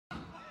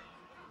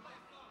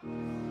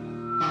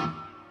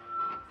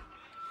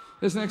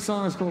This next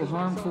song is called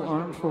Harmful,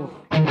 Armful.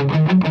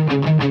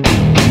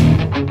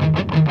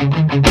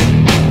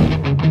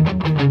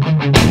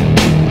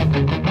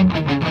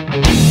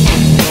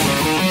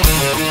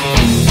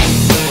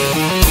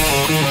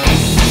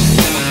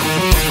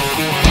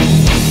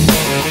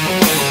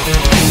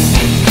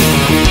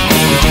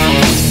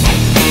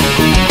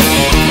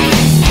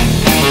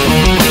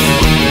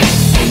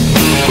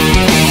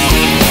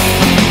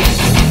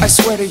 I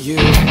swear to you,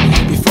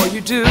 before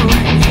you do,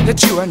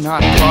 that you are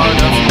not part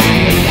of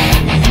me.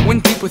 When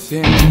deep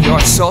within your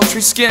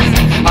sultry skin,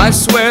 I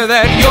swear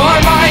that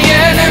you're my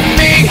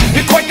enemy.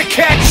 You're quite the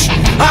catch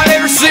I've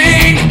ever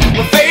seen.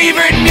 My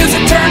favorite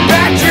music turned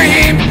back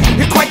dream.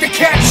 You're quite the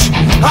catch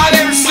I've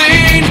ever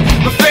seen.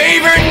 My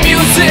favorite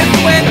music.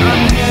 When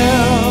I'm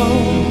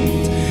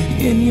held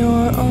in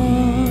your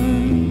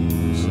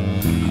arms,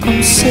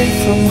 I'm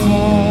safe from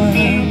harm.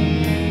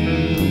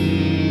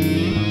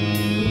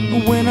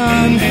 When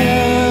I'm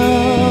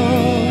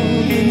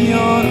held in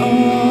your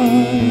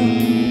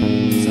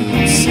arms,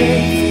 I'm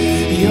safe.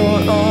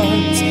 Your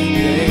arms,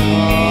 they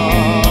harm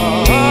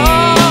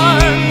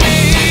me.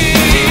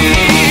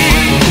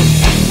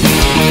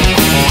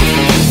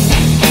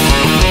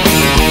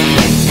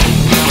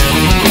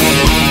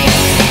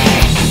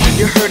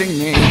 You're hurting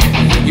me,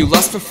 you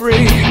lust for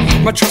free,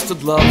 my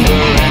trusted lover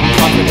and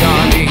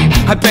confidant.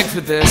 I beg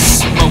for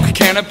this, smoke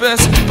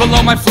cannabis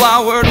below my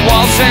flowered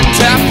walls and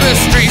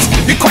tapestries.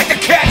 You're quite the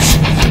catch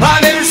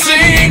I've ever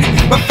seen.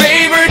 My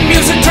favorite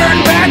music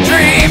turned bad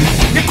dream.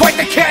 You're quite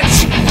the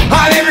catch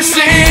I've ever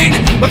seen.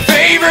 My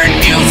favorite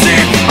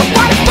music. I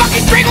wanna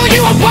fucking strangle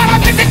you. I wanna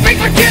make this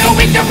big for two.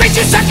 With the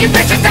riches suck you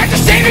bitches back to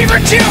save me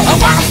virtue. I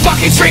wanna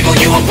fucking strangle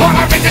you. I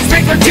wanna make this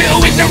big for two.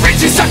 With the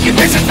riches suck you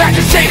bitches back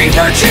to save me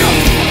virtue.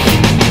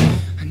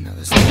 I know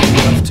there's nothing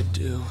left to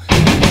do.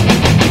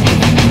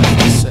 Left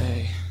to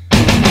say.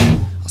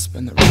 I'll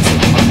spend the rest of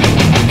my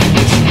life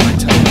wishing my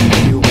time to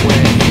you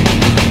away.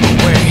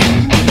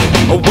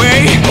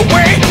 Away,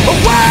 away,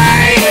 away!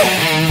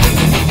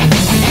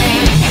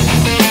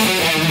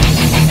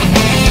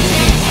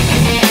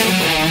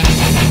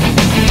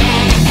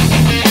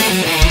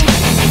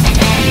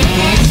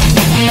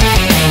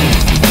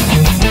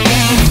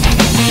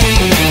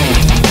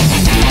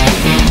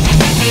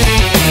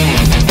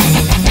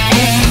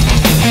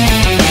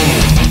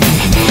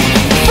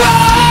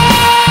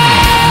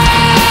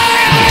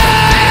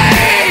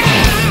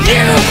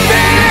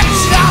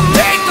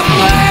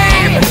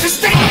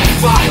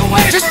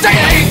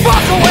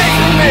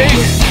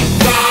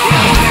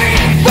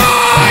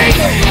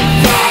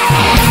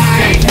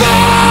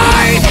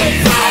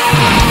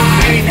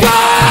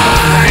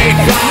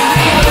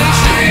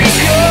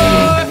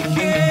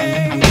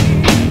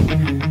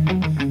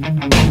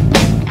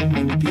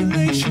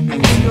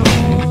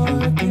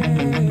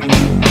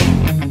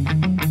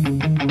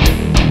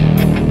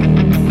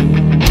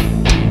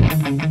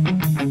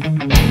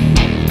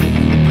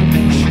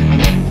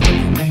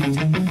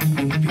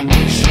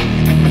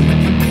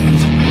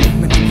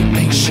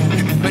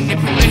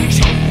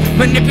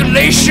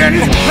 Manipulation,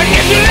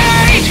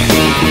 manipulate!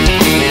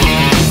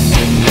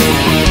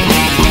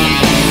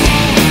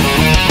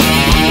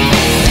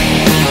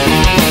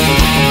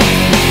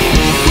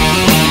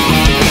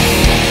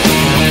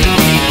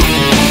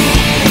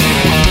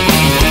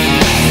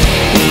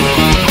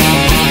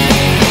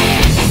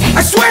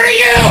 I swear to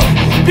you,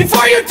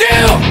 before you do,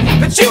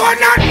 that you are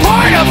not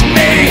part of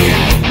me.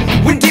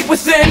 When deep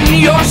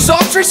within your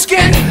sultry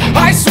skin,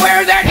 I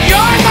swear that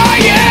you're